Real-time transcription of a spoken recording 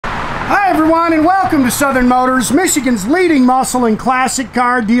Hi everyone, and welcome to Southern Motors, Michigan's leading muscle and classic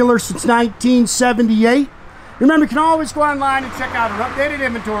car dealer since 1978. Remember, you can always go online and check out our updated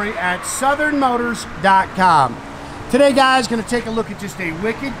inventory at southernmotors.com. Today, guys, going to take a look at just a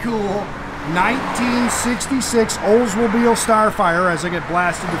wicked cool 1966 Oldsmobile Starfire, as I get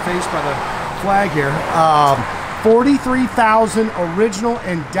blasted in the face by the flag here. 43,000 original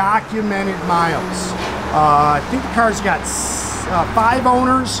and documented miles. I think the car's got 5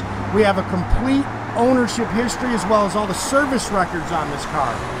 owners. We have a complete ownership history as well as all the service records on this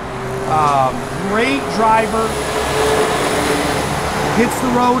car. Great driver. Hits the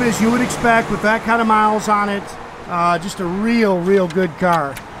road as you would expect with that kind of miles on it. Just a real good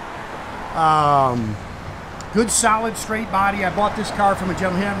car. Good solid straight body. I bought this car from a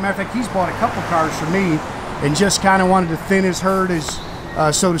gentleman. Matter of fact, he's bought a couple cars from me and just kind of wanted to thin his herd,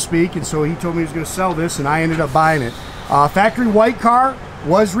 so to speak. And so he told me he was going to sell this, and I ended up buying it. Factory white car.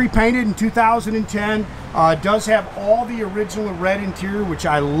 Was repainted in 2010. Does have all the original red interior, which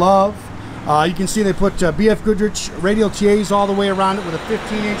I love. You can see they put BF Goodrich Radial TAs all the way around it with a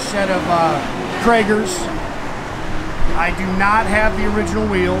 15-inch set of Cragars. I do not have the original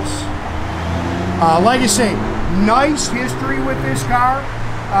wheels. Like I say, nice history with this car.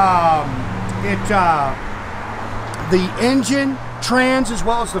 The engine, trans, as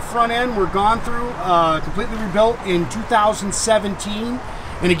well as the front end were gone through, completely rebuilt in 2017.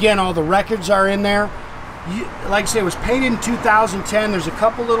 And again, all the records are in there. Like I say, it was painted in 2010. There's a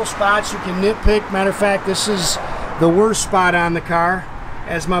couple little spots you can nitpick. Matter of fact, this is the worst spot on the car.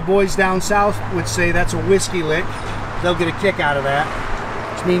 As my boys down south would say, that's a whiskey lick. They'll get a kick out of that,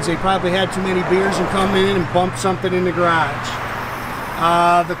 which means they probably had too many beers and come in and bumped something in the garage.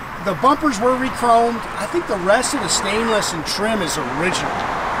 The bumpers were re-chromed. I think the rest of the stainless and trim is original.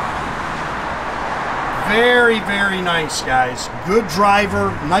 Very nice, guys. Good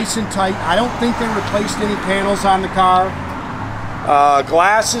driver, nice and tight. I don't think they replaced any panels on the car.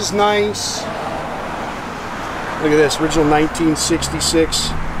 Glass is nice. Look at this, original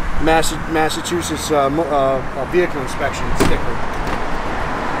 1966 Massachusetts vehicle inspection sticker.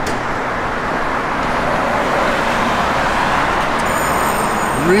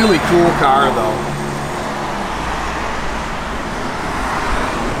 Really cool car, though.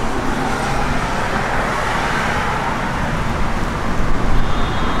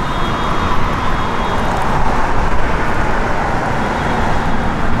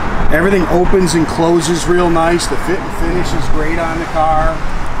 Everything opens and closes real nice. The fit and finish is great on the car.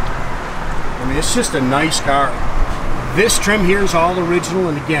 I mean, it's just a nice car. This trim here is all original,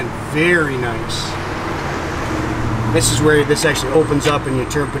 and again, very nice. This is where this actually opens up and you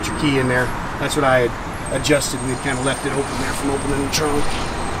put your key in there. That's what I had adjusted. We kind of left it open there from opening the trunk.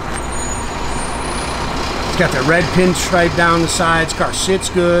 It's got that red pinstripe down the sides. Car sits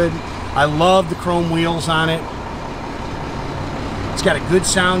good. I love the chrome wheels on it. It's got a good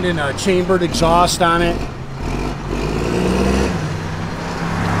sounding chambered exhaust on it.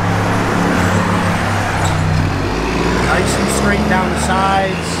 Nice and straight down the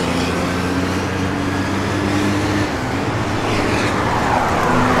sides.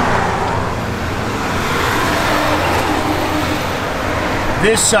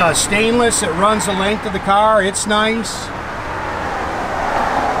 This stainless, it runs the length of the car. It's nice.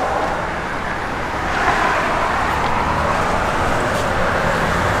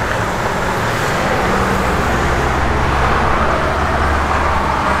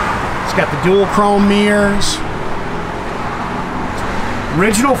 It's got the dual chrome mirrors.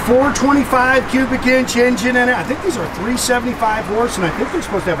 Original 425 cubic inch engine in it. I think these are 375 horse, and I think they're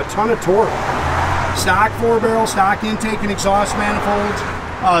supposed to have a ton of torque. Stock 4-barrel, stock intake and exhaust manifolds.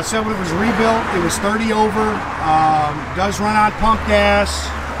 So when it was rebuilt, it was 30 over. Does run on pump gas.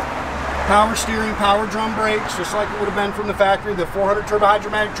 Power steering, power drum brakes, just like it would have been from the factory. The 400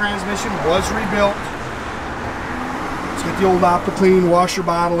 turbohydramatic transmission was rebuilt. It's got the old OptiClean washer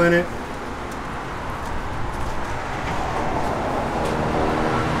bottle in it.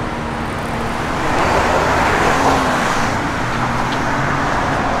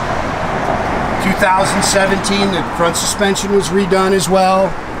 In 2017, the front suspension was redone as well.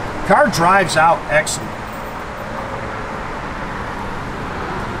 Car drives out excellent.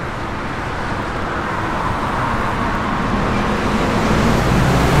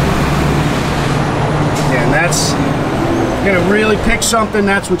 Yeah, and that's gonna really pick something.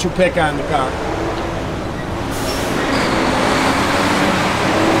 That's what you pick on the car.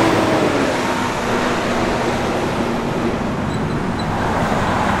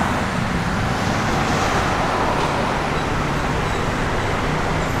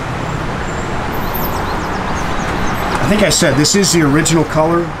 I think I said this is the original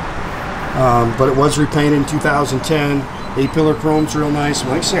color. But it was repainted in 2010. A-pillar chrome's real nice.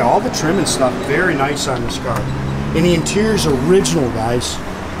 Like I say, all the trim and stuff, very nice on this car. And the interior's original, guys.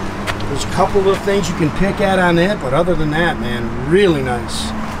 There's a couple of things you can pick at on it, but other than that, man, really nice.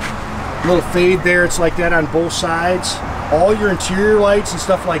 Little fade there, it's like that on both sides. All your interior lights and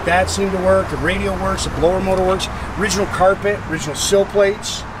stuff like that seem to work. The radio works, the blower motor works. Original carpet, original sill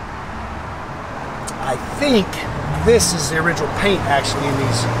plates. I think this is the original paint actually in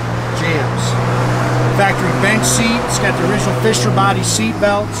these jams. Factory bench seat, it's got the original Fisher body seat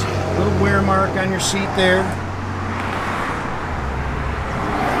belts. Little wear mark on your seat there.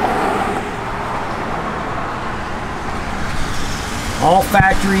 All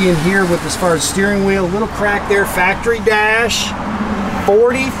factory in here with as far as steering wheel, little crack there, factory dash,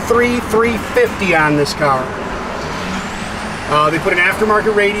 43,350 on this car. They put an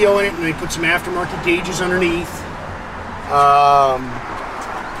aftermarket radio in it, and they put some aftermarket gauges underneath.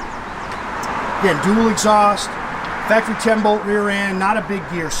 Again, dual exhaust, factory 10-bolt rear end, not a big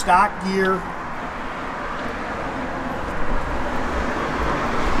gear, stock gear.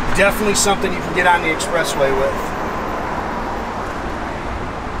 Definitely something you can get on the expressway with.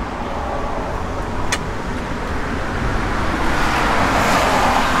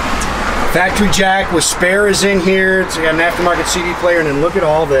 Factory jack with spares in here. It's got an aftermarket CD player, and then look at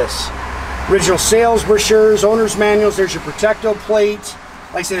all this. Original sales brochures, owner's manuals. There's your Protecto plate.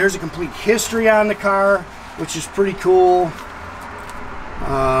 Like I said, there's a complete history on the car, which is pretty cool.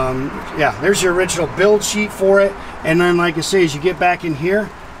 Yeah, there's your original build sheet for it. And then, like I say, as you get back in here,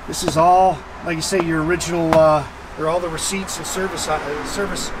 this is all, like I say, your original, they're all the receipts and service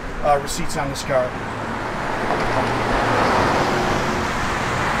receipts on this car.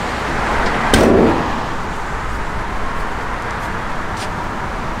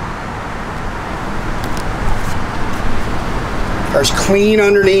 Car's clean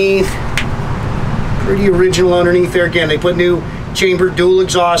underneath, pretty original underneath there. Again, they put new chamber dual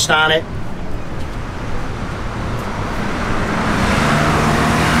exhaust on it.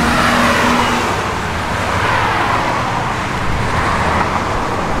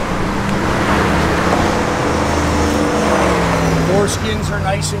 Door skins are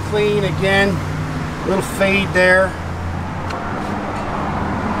nice and clean. Again, little fade there.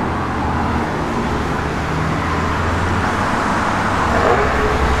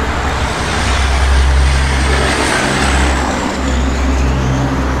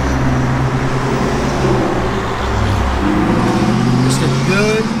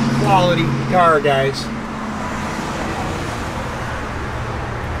 Quality car, guys.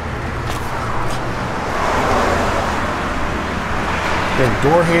 The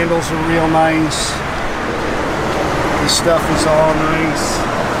door handles are real nice. This stuff is all nice.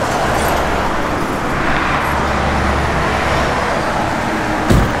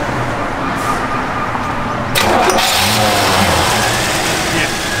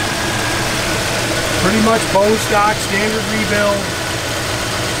 Yeah. Pretty much bone stock, standard rebuild.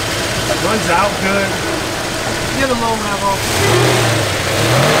 Runs out good. Get a low level.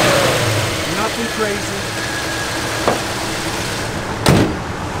 Nothing crazy.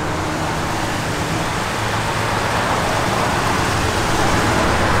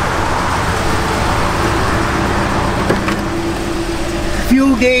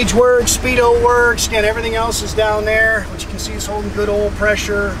 Fuel gauge works, speedo works. Again, everything else is down there, which you can see is holding good oil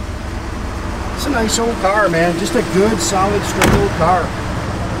pressure. It's a nice old car, man. Just a good, solid, straight old car.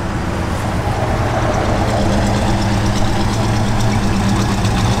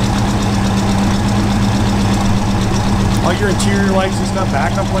 All your interior lights and stuff,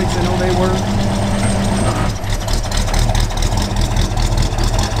 backup lights, I know they work.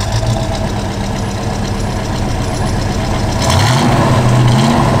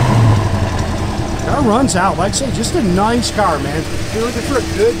 Car runs out, like I say, just a nice car, man. If you're looking for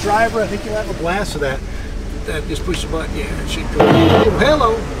a good driver, I think you'll have a blast with that. Just push the button, yeah, it should go. Oh,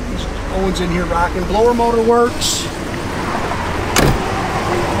 hello. Owen's in here rocking. Blower motor works.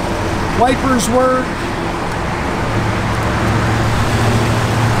 Wipers work.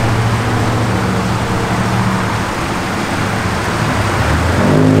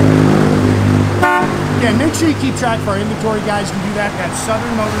 Again, make sure you keep track of our inventory, guys. You can do that at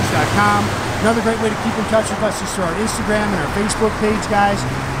southernmotors.com. Another great way to keep in touch with us is through our Instagram and our Facebook page, guys.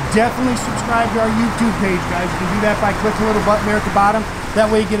 Definitely subscribe to our YouTube page, guys. You can do that by clicking the little button there at the bottom. That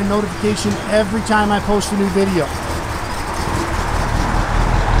way you get a notification every time I post a new video.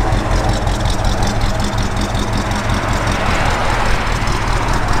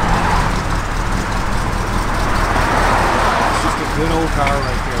 It's just a good old car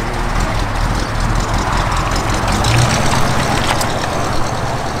right there, man.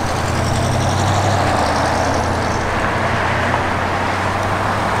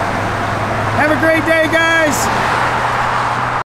 Have a great day, guys.